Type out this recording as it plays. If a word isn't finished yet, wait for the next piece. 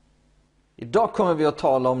Idag kommer vi att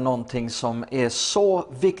tala om någonting som är så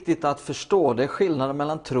viktigt att förstå. Det är skillnaden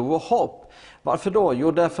mellan tro och hopp. Varför då?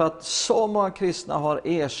 Jo, därför att så många kristna har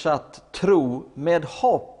ersatt tro med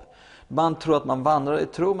hopp. Man tror att man vandrar i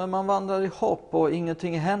tro, men man vandrar i hopp och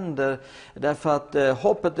ingenting händer. Därför att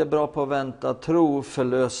hoppet är bra på att vänta, tro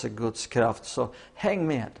förlöser Guds kraft. Så häng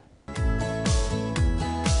med!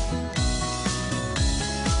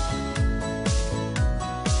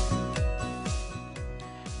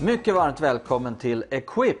 Mycket varmt välkommen till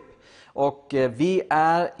Equip. Och vi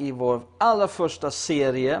är i vår allra första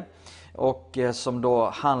serie och som då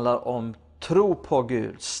handlar om tro på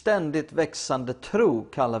Gud. Ständigt växande tro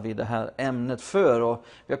kallar vi det här ämnet för. Och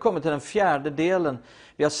vi har kommit till den fjärde delen.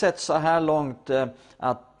 Vi har sett så här långt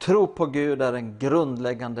att tro på Gud är en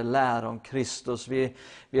grundläggande lära om Kristus.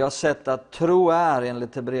 Vi har sett att tro är,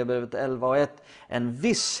 enligt Hebreerbrevet 11:1, en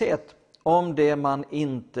visshet om det man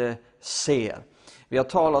inte ser. Vi har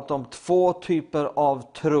talat om två typer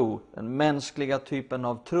av tro. Den mänskliga typen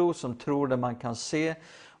av tro som tror det man kan se.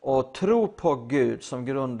 Och tro på Gud som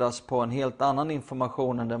grundas på en helt annan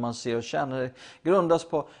information än det man ser och känner. Grundas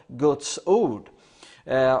på Guds ord.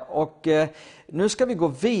 Nu ska vi gå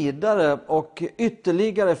vidare och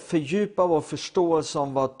ytterligare fördjupa vår förståelse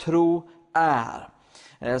om vad tro är.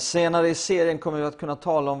 Senare i serien kommer vi att kunna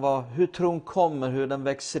tala om hur tron kommer, hur den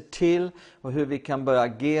växer till och hur vi kan börja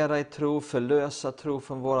agera i tro, förlösa tro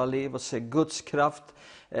från våra liv och se Guds kraft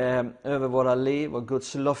över våra liv och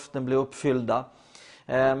Guds löften bli uppfyllda.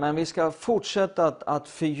 Men vi ska fortsätta att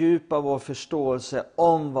fördjupa vår förståelse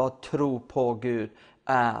om vad tro på Gud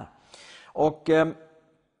är. Och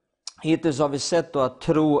hittills har vi sett då att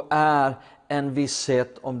tro är en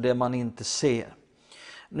visshet om det man inte ser.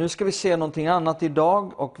 Nu ska vi se någonting annat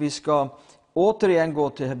idag och vi ska återigen gå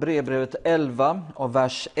till Hebreerbrevet 11 och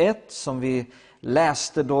vers 1 som vi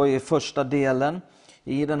läste då i första delen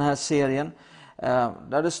i den här serien.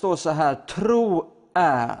 Där det står så här: tro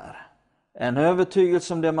är en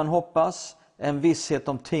övertygelse om det man hoppas, en visshet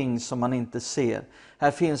om ting som man inte ser.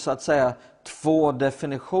 Här finns så att säga två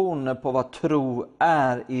definitioner på vad tro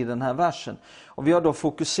är i den här versen. Och vi har då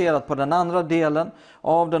fokuserat på den andra delen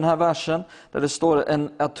av den här versen. Där det står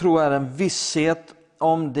att tro är en visshet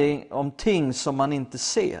om ting som man inte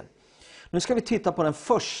ser. Nu ska vi titta på den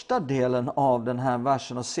första delen av den här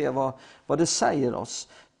versen och se vad det säger oss.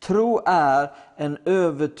 Tro är en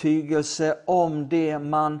övertygelse om det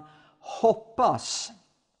man hoppas.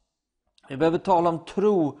 Vi behöver tala om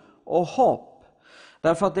tro och hopp.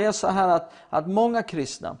 Därför att det är så här att många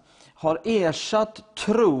kristna har ersatt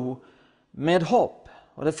tro med hopp.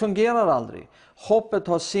 Och det fungerar aldrig. Hoppet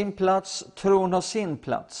har sin plats, tron har sin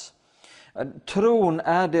plats. Tron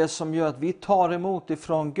är det som gör att vi tar emot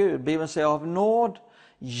ifrån Gud. Bibeln säger av nåd,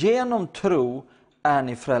 genom tro är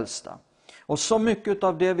ni frälsta. Och så mycket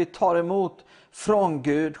av det vi tar emot från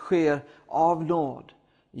Gud sker av nåd,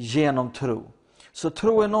 genom tro. Så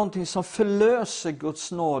tro är någonting som förlöser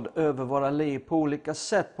Guds nåd över våra liv på olika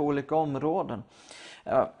sätt, på olika områden.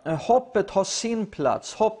 Hoppet har sin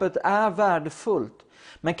plats, hoppet är värdefullt,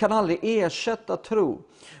 men kan aldrig ersätta tro.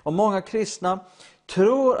 Och många kristna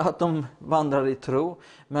tror att de vandrar i tro,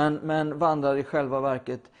 men vandrar i själva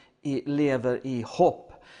verket lever i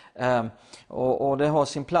hopp. Och det har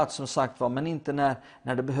sin plats som sagt var, men inte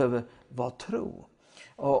när det behöver vara tro.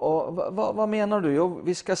 Och vad menar du? Jo,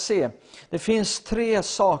 vi ska se. Det finns tre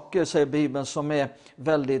saker, säger Bibeln, som är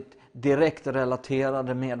väldigt direkt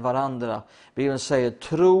relaterade med varandra. Bibeln säger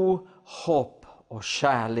tro, hopp och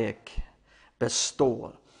kärlek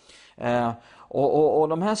består. Och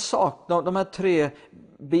de här tre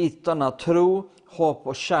bitarna, tro, hopp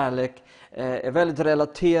och kärlek, är väldigt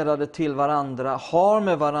relaterade till varandra, har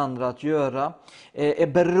med varandra att göra, är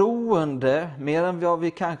beroende, mer än vad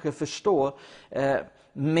vi kanske förstår,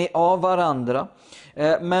 av varandra.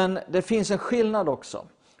 Men det finns en skillnad också.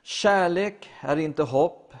 Kärlek är inte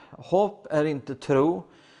hopp, hopp är inte tro,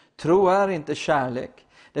 tro är inte kärlek.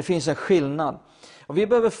 Det finns en skillnad. Och vi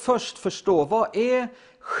behöver först förstå, vad är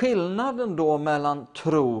skillnaden då mellan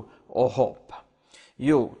tro och hopp?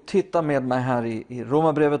 Jo, titta med mig här i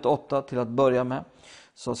Romarbrevet 8 till att börja med.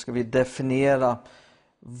 Så ska vi definiera,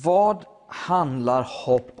 vad handlar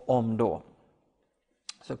hopp om då?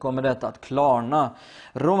 Så kommer detta att klarna.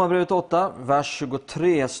 Romarbrevet 8, vers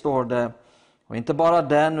 23 står det: och inte bara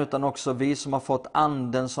den utan också vi som har fått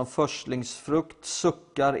anden som förstlingsfrukt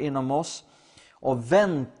suckar inom oss och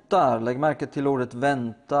väntar, lägg märke till ordet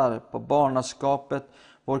väntar, på barnaskapet,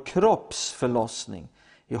 vår kroppsförlossning.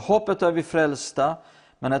 I hoppet är vi frälsta,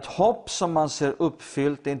 men ett hopp som man ser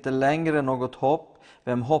uppfyllt är inte längre något hopp.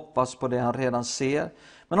 Vem hoppas på det han redan ser?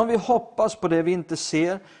 Men om vi hoppas på det vi inte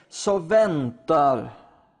ser, så väntar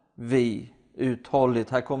vi uthålligt.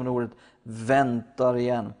 Här kommer ordet väntar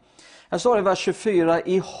igen. Här står det i vers 24,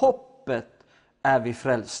 i hoppet är vi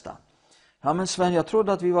frälsta. Ja men Sven, jag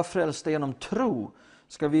trodde att vi var frälsta genom tro.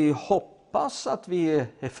 Ska vi hoppas att vi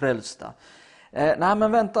är frälsta? Nej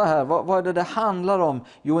men vänta här, vad är det handlar om?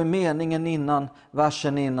 Jo, i meningen innan,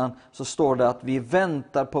 versen innan, så står det att vi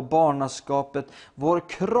väntar på barnaskapet, vår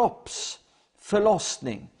kropps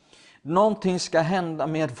förlossning. Någonting ska hända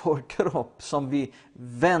med vår kropp som vi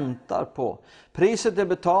väntar på. Priset är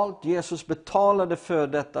betalt, Jesus betalade för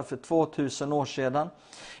detta för 2000 år sedan.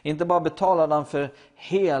 Inte bara betalade han för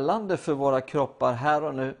helande för våra kroppar här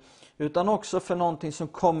och nu, utan också för någonting som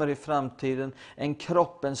kommer i framtiden, en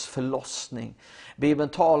kroppens förlossning. Bibeln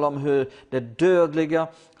talar om hur det dödliga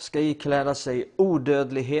ska ikläda sig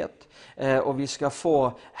odödlighet och vi ska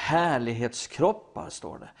få härlighetskroppar,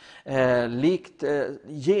 står det. Likt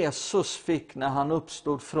Jesus fick när han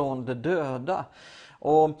uppstod från de döda.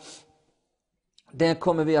 Och det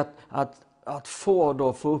kommer vi att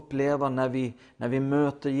få uppleva när vi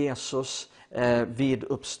möter Jesus vid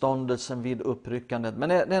uppståndelsen, vid uppryckandet. Men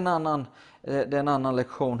det är en annan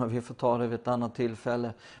lektion och vi får ta det vid ett annat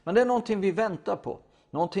tillfälle. Men det är någonting vi väntar på.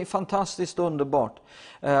 Någonting fantastiskt underbart.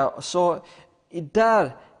 Så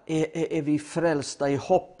där är vi frälsta i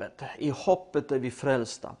hoppet. I hoppet är vi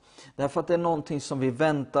frälsta. Därför att det är någonting som vi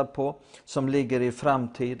väntar på, som ligger i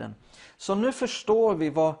framtiden. Så nu förstår vi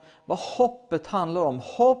vad hoppet handlar om.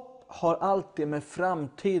 Hopp har alltid med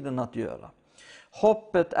framtiden att göra.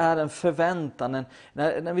 Hoppet är en förväntan.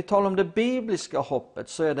 När vi talar om det bibliska hoppet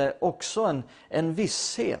så är det också en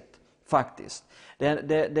visshet faktiskt. Det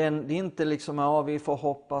är inte liksom, vi får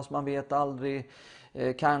hoppas, man vet aldrig,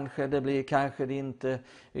 kanske det blir, kanske det inte,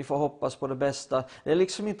 vi får hoppas på det bästa. Det är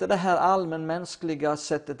liksom inte det här allmänmänskliga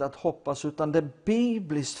sättet att hoppas, utan det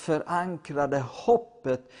bibliskt förankrade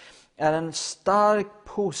hoppet är en stark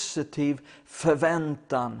positiv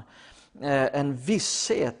förväntan, en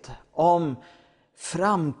visshet om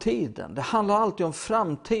framtiden. Det handlar alltid om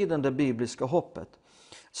framtiden, det bibliska hoppet.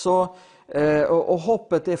 Så, och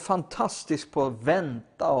hoppet är fantastiskt på att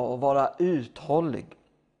vänta och vara uthållig.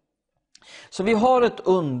 Så vi har ett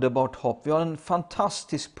underbart hopp. Vi har en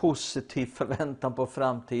fantastisk positiv förväntan på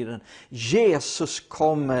framtiden. Jesus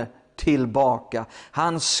kommer tillbaka.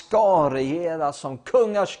 Han ska regera som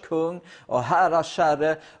kungars kung och herrars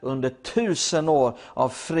herre under 1000 år av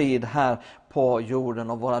frid här på jorden,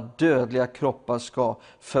 och våra dödliga kroppar ska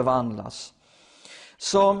förvandlas.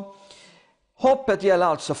 Så hoppet gäller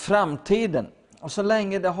alltså framtiden. Och så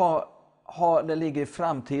länge det ligger i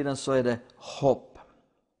framtiden så är det hopp.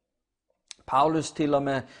 Paulus till och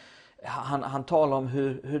med, han talar om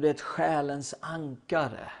hur det är ett själens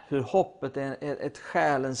ankare. Hur hoppet är ett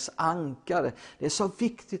själens ankare. Det är så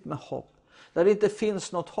viktigt med hopp. Där det inte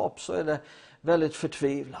finns något hopp så är det väldigt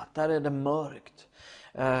förtvivlat. Där är det mörkt.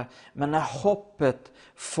 Men när hoppet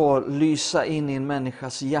får lysa in i en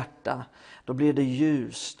människas hjärta, då blir det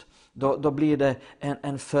ljust. Då blir det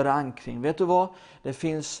en förankring. Vet du vad? Det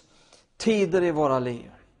finns tider i våra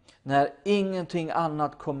liv när ingenting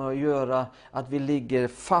annat kommer att göra att vi ligger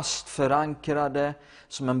fast förankrade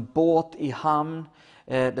som en båt i hamn.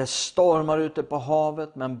 Det stormar ute på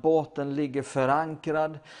havet, men båten ligger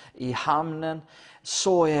förankrad i hamnen.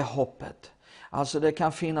 Så är hoppet. Alltså det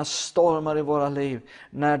kan finnas stormar i våra liv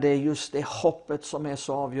när det är just det hoppet som är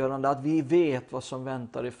så avgörande. Att vi vet vad som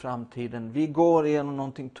väntar i framtiden. Vi går igenom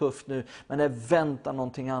någonting tufft nu, men det väntar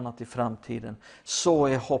någonting annat i framtiden. Så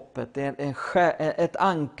är hoppet. Det är ett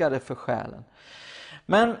ankare för själen.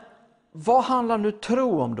 Men vad handlar nu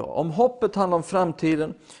tro om då? Om hoppet handlar om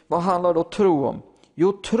framtiden, vad handlar då tro om?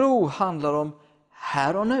 Jo, tro handlar om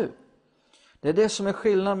här och nu. Det är det som är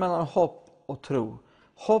skillnaden mellan hopp och tro.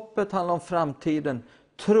 Hoppet handlar om framtiden.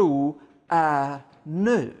 Tro är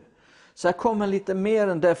nu. Så här kommer lite mer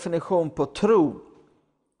en definition på tro.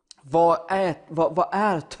 Vad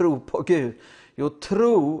är tro på Gud? Jo,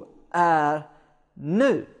 tro är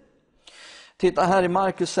nu. Titta här i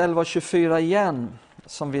Markus 11:24 igen,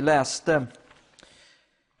 som vi läste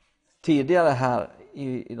tidigare här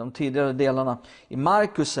i de tidigare delarna. I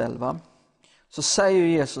Markus 11 så säger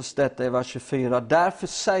Jesus detta i vers 24. Därför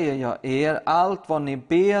säger jag er, allt vad ni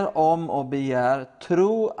ber om och begär,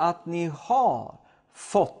 tro att ni har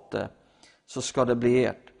fått det, så ska det bli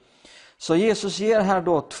ert. Så Jesus ger här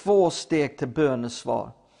då 2 steg till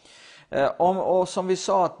bönesvar. Och som vi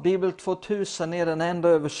sa, att Bibel 2000 är den enda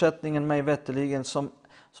översättningen mig veterligen som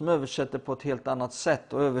översätter på ett helt annat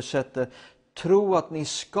sätt och översätter tro att ni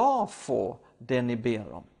ska få det ni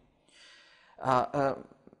ber om.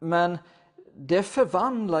 Men det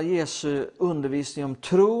förvandlar Jesu undervisning om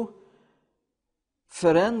tro,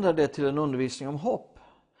 förändrar det till en undervisning om hopp.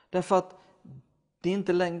 Därför att det är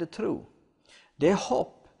inte längre tro. Det är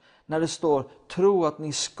hopp när det står tro att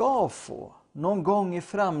ni ska få någon gång i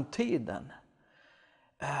framtiden.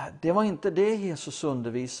 Det var inte det Jesus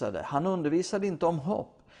undervisade. Han undervisade inte om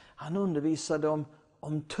hopp. Han undervisade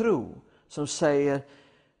om tro som säger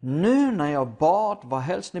nu när jag bad, vad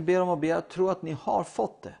helst ni ber om och begär, tro att ni har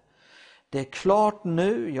fått det. Det är klart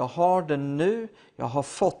nu, jag har det nu, jag har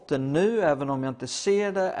fått det nu, även om jag inte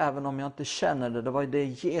ser det, även om jag inte känner det. Det var det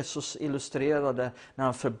Jesus illustrerade när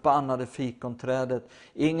han förbannade fikonträdet.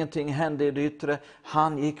 Ingenting hände i det yttre,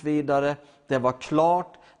 han gick vidare, det var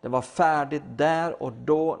klart, det var färdigt där och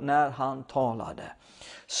då när han talade.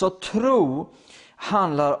 Så tro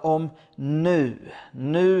handlar om nu,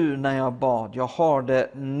 nu när jag bad, jag har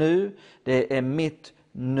det nu, det är mitt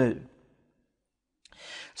nu.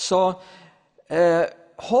 Så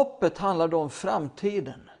hoppet handlar då om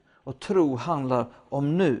framtiden och tro handlar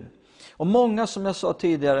om nu. Och många, som jag sa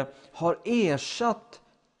tidigare, har ersatt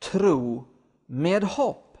tro med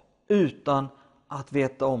hopp utan att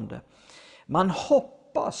veta om det. Man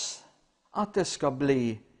hoppas att det ska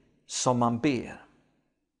bli som man ber,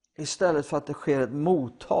 istället för att det sker ett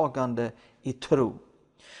mottagande i tro.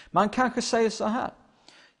 Man kanske säger så här: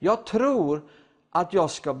 jag tror att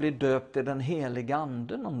jag ska bli döpt i den heliga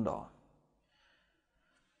anden någon dag.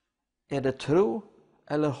 Är det tro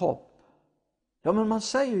eller hopp? Ja, men man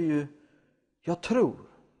säger ju jag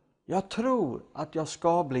tror att jag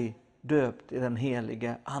ska bli döpt i den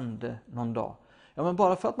heliga ande någon dag. Ja, men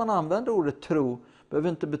bara för att man använder ordet tro behöver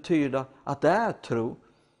inte betyda att det är tro,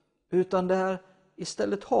 utan det är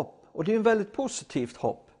istället hopp. Och det är en väldigt positivt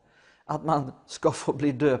hopp att man ska få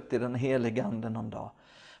bli döpt i den heliga ande någon dag.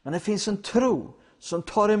 Men det finns en tro som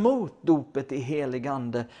tar emot dopet i helig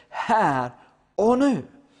ande här och nu.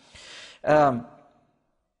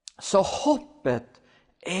 Så hoppet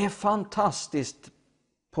är fantastiskt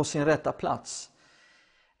på sin rätta plats.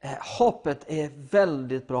 Hoppet är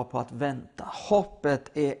väldigt bra på att vänta.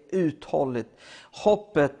 Hoppet är uthålligt.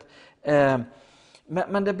 Hoppet,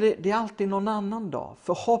 men det är alltid någon annan dag.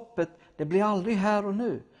 För hoppet, det blir aldrig här och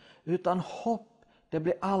nu. Utan hopp, det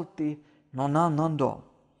blir alltid någon annan dag.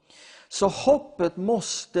 Så hoppet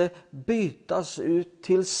måste bytas ut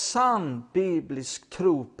till sann biblisk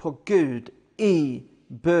tro på Gud i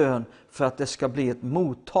bön för att det ska bli ett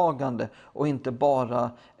mottagande och inte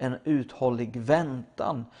bara en uthållig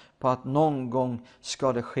väntan på att någon gång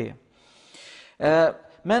ska det ske.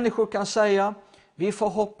 Människor kan säga, vi får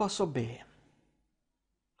hoppas och be.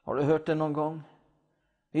 Har du hört det någon gång?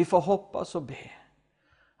 Vi får hoppas och be.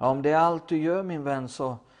 Ja, om det är allt du gör, min vän,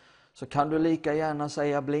 så kan du lika gärna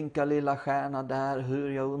säga blinka lilla stjärna där, hur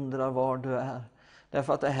jag undrar var du är.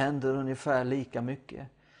 Därför att det händer ungefär lika mycket.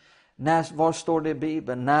 Var står det i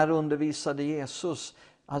Bibeln? När undervisade Jesus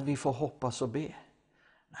att vi får hoppas och be?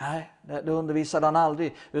 Nej, det undervisade han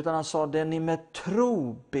aldrig. Utan han sa, det ni med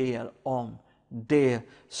tro ber om, det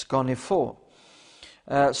ska ni få.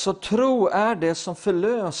 Så tro är det som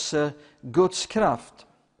förlöser Guds kraft.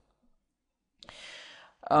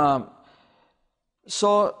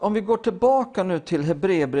 Så om vi går tillbaka nu till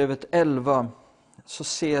Hebreerbrevet 11, så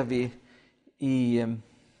ser vi i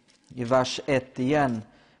vers 1 igen.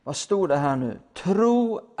 Vad står det här nu?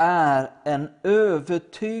 Tro är en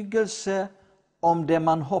övertygelse om det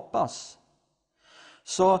man hoppas.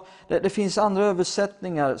 Så det finns andra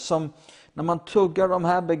översättningar som, när man tuggar de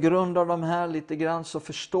här, begrundar de här lite grann, så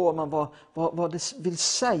förstår man vad det vill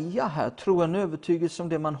säga här. Tro är en övertygelse om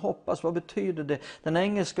det man hoppas. Vad betyder det? Den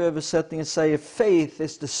engelska översättningen säger faith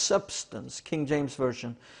is the substance, King James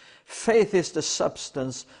version. Faith is the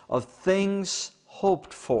substance of things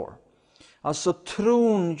hoped for. Alltså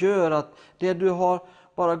tron gör att det du har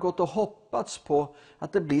bara gått och hoppats på,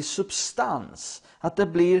 att det blir substans. Att det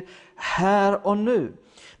blir här och nu.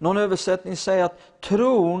 Någon översättning säger att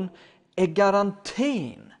tron är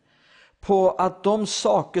garantin på att de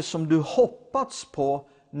saker som du hoppats på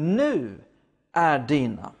nu är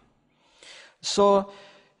dina. Så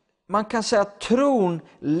man kan säga att tron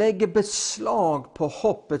lägger beslag på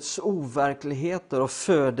hoppets overkligheter och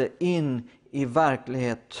föder in i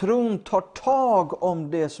verklighet. Tron tar tag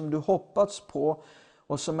om det som du hoppats på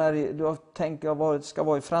och som du har tänkt att ska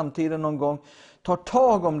vara i framtiden någon gång. Tar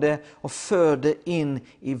tag om det och föder in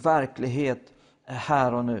i verklighet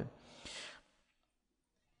här och nu.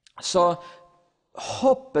 Så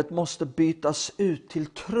hoppet måste bytas ut till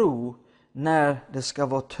tro när det ska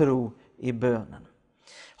vara tro i bönen.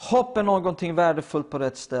 Hopp är någonting värdefullt på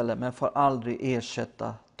rätt ställe, men får aldrig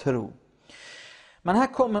ersätta tro. Men här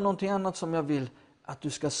kommer någonting annat som jag vill att du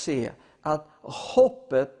ska se. Att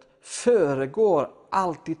hoppet föregår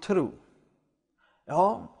alltid tro.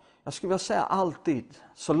 Ja, jag skulle vilja säga alltid,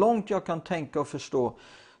 så långt jag kan tänka och förstå,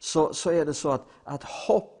 så är det så att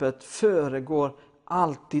hoppet föregår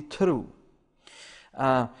alltid tro.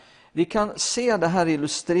 Vi kan se det här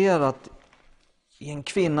illustrerat i en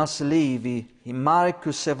kvinnas liv i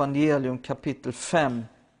Markus evangelium kapitel 5,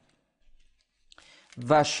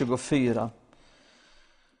 vers 24.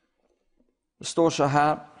 Det står så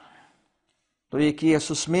här: då gick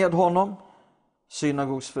Jesus med honom,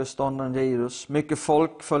 synagogsföreståndaren Jairus. Mycket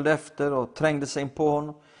folk följde efter och trängde sig in på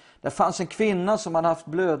honom. Där fanns en kvinna som hade haft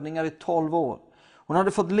blödningar i 12 år. Hon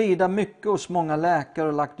hade fått lida mycket hos många läkare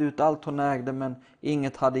och lagt ut allt hon ägde, men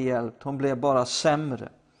inget hade hjälpt. Hon blev bara sämre.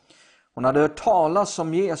 Hon hade hört talas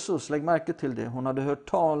om Jesus, lägg märke till det. Hon hade hört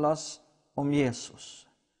talas om Jesus.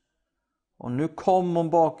 Och nu kom hon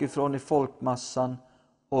bakifrån i folkmassan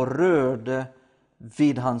och rörde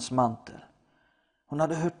vid hans mantel. Hon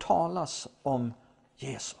hade hört talas om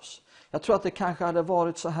Jesus. Jag tror att det kanske hade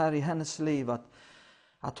varit så här i hennes liv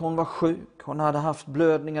att hon var sjuk. Hon hade haft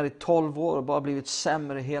blödningar i 12 år och bara blivit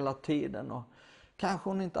sämre hela tiden. Och kanske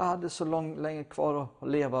hon inte hade så länge kvar att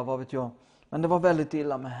leva, vad vet jag. Men det var väldigt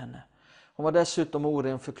illa med henne. Hon var dessutom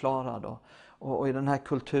orenförklarad och i den här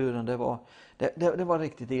kulturen, det var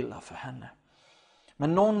riktigt illa för henne.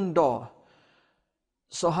 Men någon dag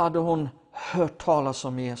så hade hon hört talas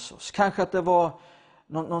om Jesus. Kanske att det var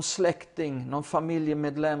någon släkting, någon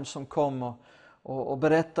familjemedlem som kom och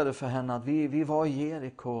berättade för henne att vi var i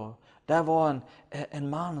Jeriko. Där var en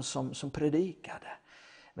man som predikade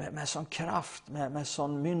med sån kraft, med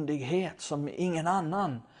sån myndighet som ingen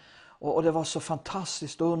annan. Och det var så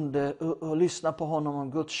fantastiskt att lyssna på honom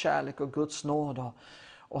om Guds kärlek och Guds nåd.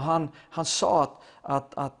 Och han sa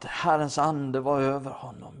att Herrens ande var över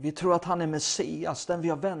honom. Vi tror att han är Messias, den vi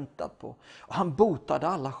har väntat på. Och han botade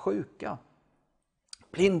alla sjuka.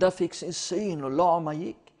 Blinda fick sin syn och lama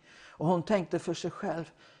gick. Och hon tänkte för sig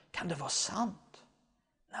själv, kan det vara sant?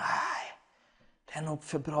 Nej, det är nog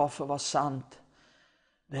för bra för att vara sant.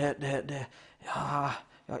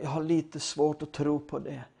 Jag har lite svårt att tro på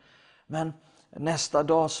det. Men nästa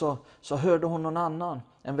dag så hörde hon någon annan.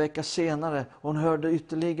 En vecka senare hon hörde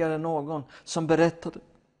ytterligare någon som berättade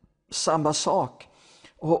samma sak.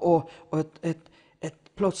 Och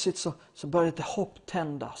plötsligt så började ett hopp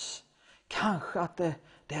tändas. Kanske att det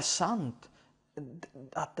är sant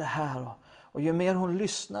att det här. Och ju mer hon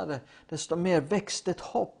lyssnade, desto mer växte ett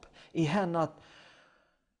hopp i henne att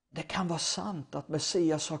det kan vara sant att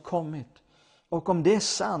Messias har kommit. Och om det är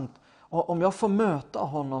sant, och om jag får möta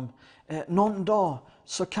honom någon dag,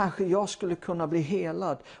 så kanske jag skulle kunna bli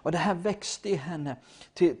helad. Och det här växte i henne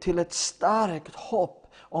till ett starkt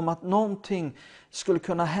hopp om att någonting skulle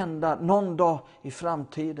kunna hända någon dag i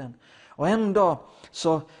framtiden. Och en dag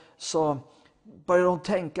så började hon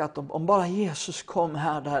tänka att om bara Jesus kom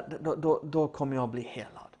här, då kommer jag bli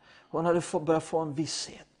helad. Hon hade börjat få en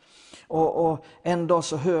visshet. Och en dag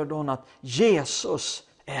så hörde hon att Jesus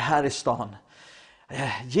är här i stan.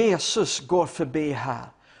 Jesus går förbi här.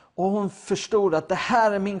 Och hon förstod att det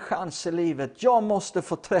här är min chans i livet. Jag måste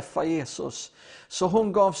få träffa Jesus. Så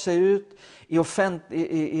hon gav sig ut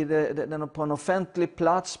på en offentlig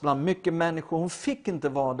plats bland mycket människor. Hon fick inte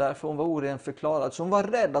vara där för hon var orenförklarad. Så hon var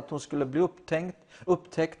rädd att hon skulle bli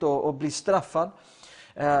upptäckt och bli straffad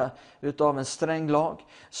utav en sträng lag.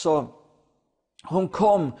 Så hon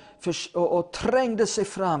kom och trängde sig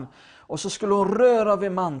fram. Och så skulle hon röra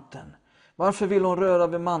vid manteln. Varför vill hon röra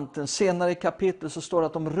vid manteln? Senare i kapitlet så står det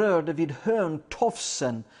att de rörde vid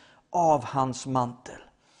hörntofsen av hans mantel.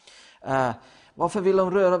 Varför vill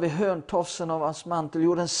hon röra vid hörntofsen av hans mantel?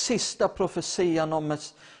 Jo, den sista profetian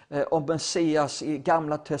om Messias i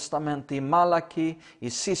Gamla testamentet i Malaki, i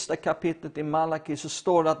sista kapitlet i Malaki, så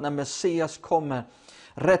står det att när Messias kommer,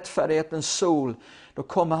 rättfärdighetens sol, då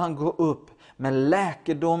kommer han gå upp med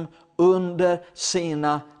läkedom under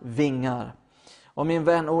sina vingar. Och min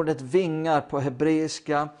vän, ordet vingar på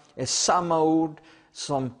hebreiska är samma ord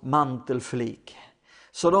som mantelflik.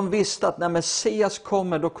 Så de visste att när Messias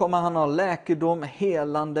kommer, då kommer han ha läkedom,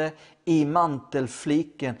 helande i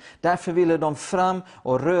mantelfliken. Därför ville de fram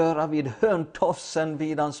och röra vid hörntofsen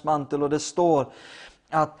vid hans mantel. Och det står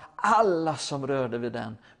att alla som rörde vid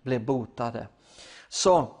den blev botade.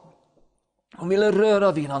 Så de ville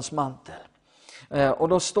röra vid hans mantel. Och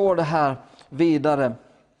då står det här vidare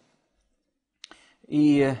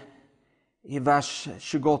i vers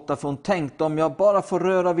 28, för hon tänkte, om jag bara får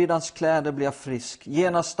röra vid hans kläder blir jag frisk.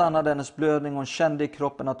 Genast stannade hennes blödning och hon kände i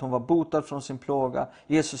kroppen att hon var botad från sin plåga.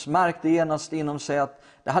 Jesus märkte genast inom sig att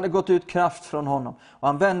det hade gått ut kraft från honom. Och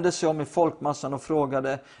han vände sig om i folkmassan och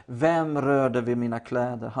frågade, vem rörde vid mina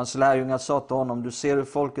kläder? Hans lärjungar sa till honom, du ser hur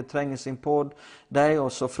folket tränger sin på dig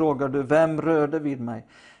och så frågar du, vem rörde vid mig?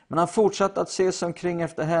 Men han fortsatte att se sig omkring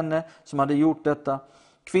efter henne som hade gjort detta.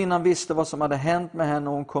 Kvinnan visste vad som hade hänt med henne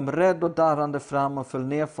och hon kom rädd och darrande fram och föll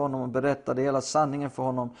ner för honom och berättade hela sanningen för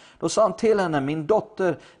honom. Då sa han till henne: min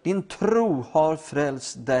dotter, din tro har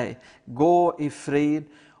frälst dig. Gå i frid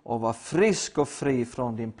och var frisk och fri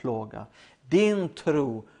från din plåga. Din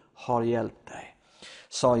tro har hjälpt dig,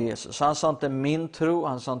 sa Jesus. Han sa inte min tro,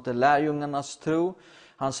 han sa inte lärjungarnas tro.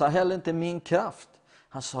 Han sa heller inte min kraft.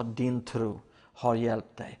 Han sa din tro har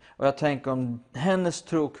hjälpt dig. Och jag tänker, om hennes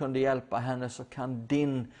tro kunde hjälpa henne, så kan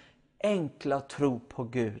din enkla tro på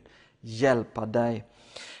Gud hjälpa dig.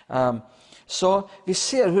 Så vi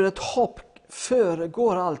ser hur ett hopp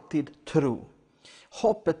föregår alltid tro.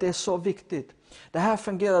 Hoppet är så viktigt. Det här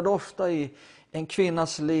fungerade ofta i en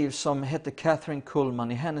kvinnas liv som hette Kathryn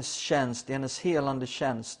Kuhlman, i hennes tjänst, i hennes helande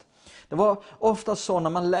tjänst. Det var ofta så när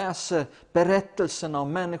man läser berättelserna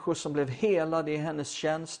om människor som blev helade i hennes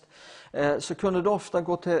tjänst, så kunde det ofta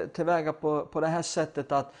gå tillväga på det här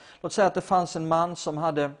sättet att, låt säga att det fanns en man som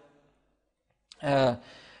hade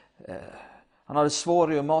han hade svår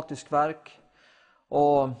reumatisk värk,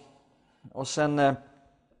 och sen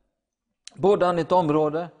bodde han i ett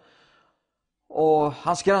område och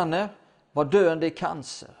hans granne var döende i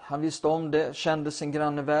cancer. Han visste om det, kände sin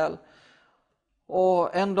granne väl.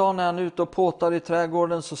 Och en dag när han är ute och påtar i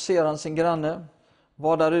trädgården så ser han sin granne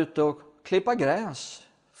var där ute och klippa gräs.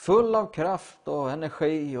 Full av kraft och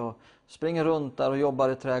energi och springer runt där och jobbar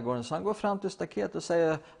i trädgården. Så han går fram till staketet och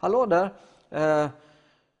säger: hallå där,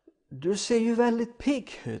 du ser ju väldigt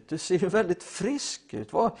pigg ut, du ser ju väldigt frisk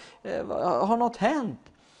ut. Har något hänt?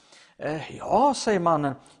 Ja, säger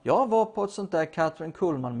mannen, jag var på ett sånt där Kathryn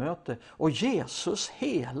Kuhlman-möte och Jesus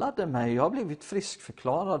helade mig. Jag har blivit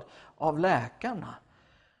friskförklarad av läkarna.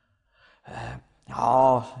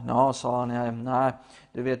 Ja, sa han, nej,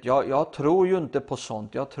 du vet, jag tror ju inte på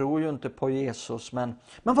sånt. Jag tror ju inte på Jesus, men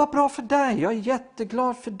vad bra för dig. Jag är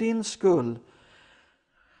jätteglad för din skull.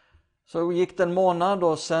 Så gick det en månad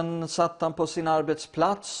och sen satt han på sin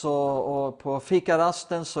arbetsplats och på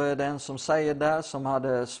fikarasten så är det en som säger där, som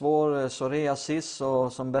hade svår psoriasis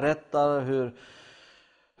och som berättar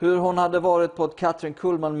hur hon hade varit på ett Kathryn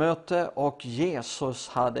Kuhlman-möte och Jesus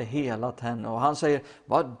hade helat henne. Och han säger: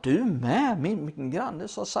 var du med? Min granne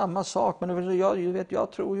sa samma sak, men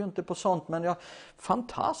jag tror ju inte på sånt, men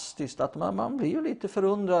fantastiskt att man blir ju lite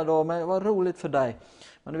förundrad och men vad roligt för dig.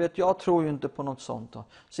 Men du vet, jag tror ju inte på något sånt.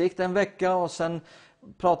 Så gick det en vecka och sen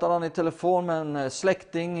pratade han i telefon med en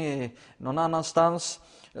släkting någon annanstans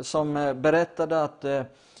som berättade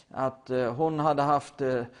att hon hade haft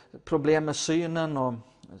problem med synen och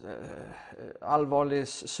allvarlig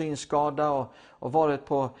synskada och varit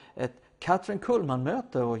på ett Kathryn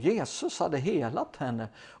Kuhlman-möte och Jesus hade helat henne.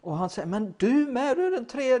 Och han säger: men du är den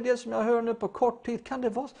tredje som jag hör nu på kort tid. Kan det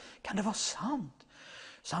vara sant?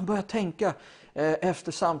 Så han börjar tänka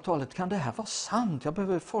efter samtalet, kan det här vara sant? Jag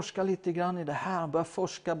behöver forska lite grann i det här. Han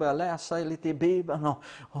börjar läsa lite i Bibeln.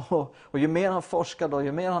 Och ju mer han forskade och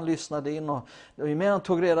ju mer han lyssnade in och ju mer han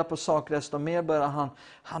tog reda på saker, desto mer började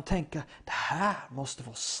han tänka, det här måste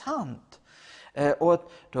vara sant.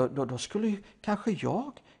 Och då skulle ju kanske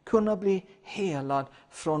jag kunna bli helad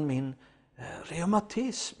från min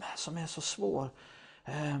reumatism som är så svår.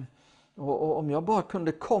 Och om jag bara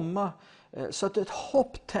kunde komma, så att ett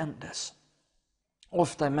hopp tändes.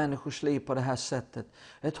 Ofta i människors liv på det här sättet.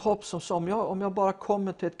 Ett hopp som om jag bara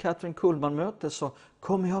kommer till ett Kathryn Kuhlman-möte så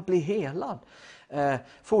kommer jag bli helad.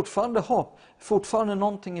 Fortfarande hopp, fortfarande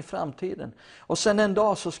någonting i framtiden. Och sen en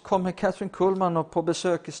dag så kommer Kathryn Kuhlman på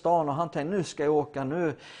besök i stan och han tänker, nu ska jag åka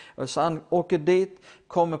nu. Så han åker dit,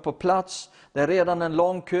 kommer på plats. Det är redan en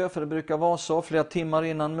lång kö, för det brukar vara så. Flera timmar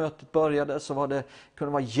innan mötet började så kunde det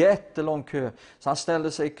vara jättelång kö. Så han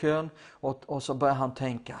ställde sig i kön och så börjar han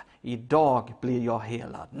tänka, idag blir jag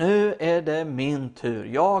helad. Nu är det min tur.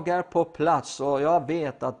 Jag är på plats och jag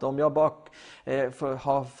vet att om jag bara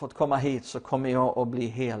har fått komma hit så kommer jag att bli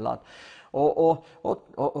helad. Och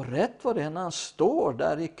rätt vad det är, när han står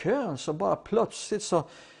där i kön så bara plötsligt så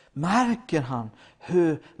märker han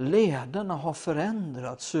hur lederna har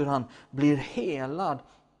förändrats, hur han blir helad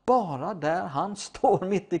bara där han står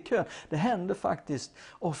mitt i kön. Det händer faktiskt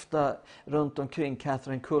ofta runt omkring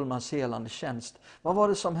Kathryn Kuhlmans helande tjänst. Vad var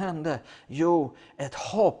det som hände? Jo, ett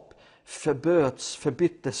hopp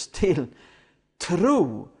förbyttes till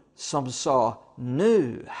tro som sa,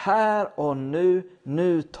 nu, här och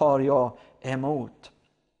nu tar jag emot.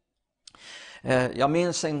 Jag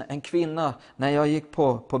minns en kvinna när jag gick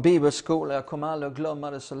på bibelskola. Jag kommer aldrig att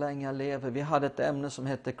glömma det så länge jag lever. Vi hade ett ämne som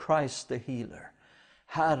hette Christ the Healer.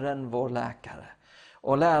 Herren vår läkare.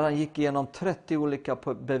 Och läraren gick igenom 30 olika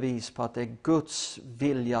bevis på att det är Guds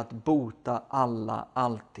vilja att bota alla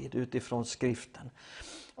alltid utifrån skriften.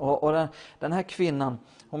 Och den här kvinnan,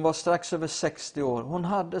 hon var strax över 60 år. Hon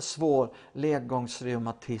hade svår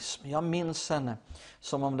ledgångsreumatism. Jag minns henne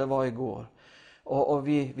som om det var igår. Och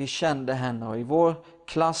vi kände henne. Och i vår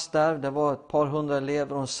klass där, det var ett par hundra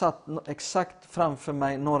elever. Hon satt exakt framför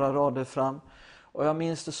mig, några rader fram. Och jag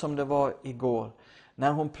minns det som det var igår.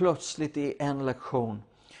 När hon plötsligt i en lektion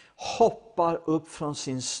hoppar upp från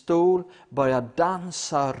sin stol, börjar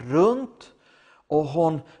dansa runt. Och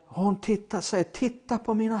hon säger, titta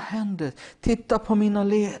på mina händer, titta på mina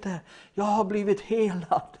leder. Jag har blivit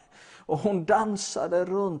helad. Och hon dansade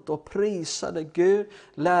runt och prisade Gud.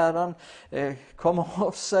 Läraren kom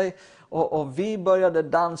av sig och vi började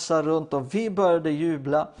dansa runt och vi började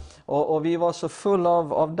jubla. Och vi var så fulla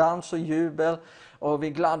av dans och jubel. Och vi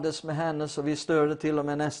gladdes med henne så vi störde till och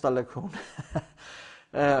med nästa lektion.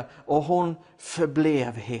 Och hon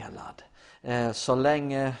förblev helad. Så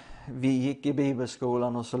länge vi gick i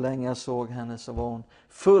bibelskolan och så länge jag såg henne så var hon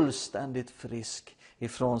fullständigt frisk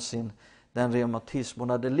ifrån den reumatism hon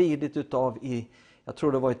hade lidit utav jag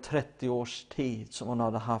tror det var i 30 års tid som hon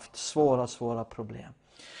hade haft svåra problem.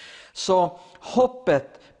 Så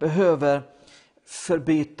hoppet behöver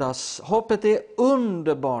förbytas. Hoppet är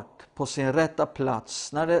underbart på sin rätta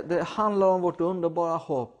plats. När det handlar om vårt underbara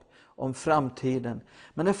hopp om framtiden.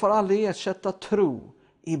 Men det får aldrig ersätta tro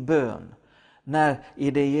i bön. När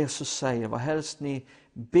i det Jesus säger, vad helst ni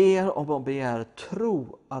ber om och begär,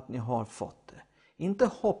 tro att ni har fått det. Inte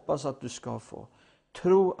hoppas att du ska få.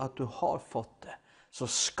 Tro att du har fått det. Så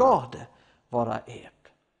ska det vara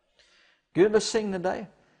ert. Gud välsigne dig.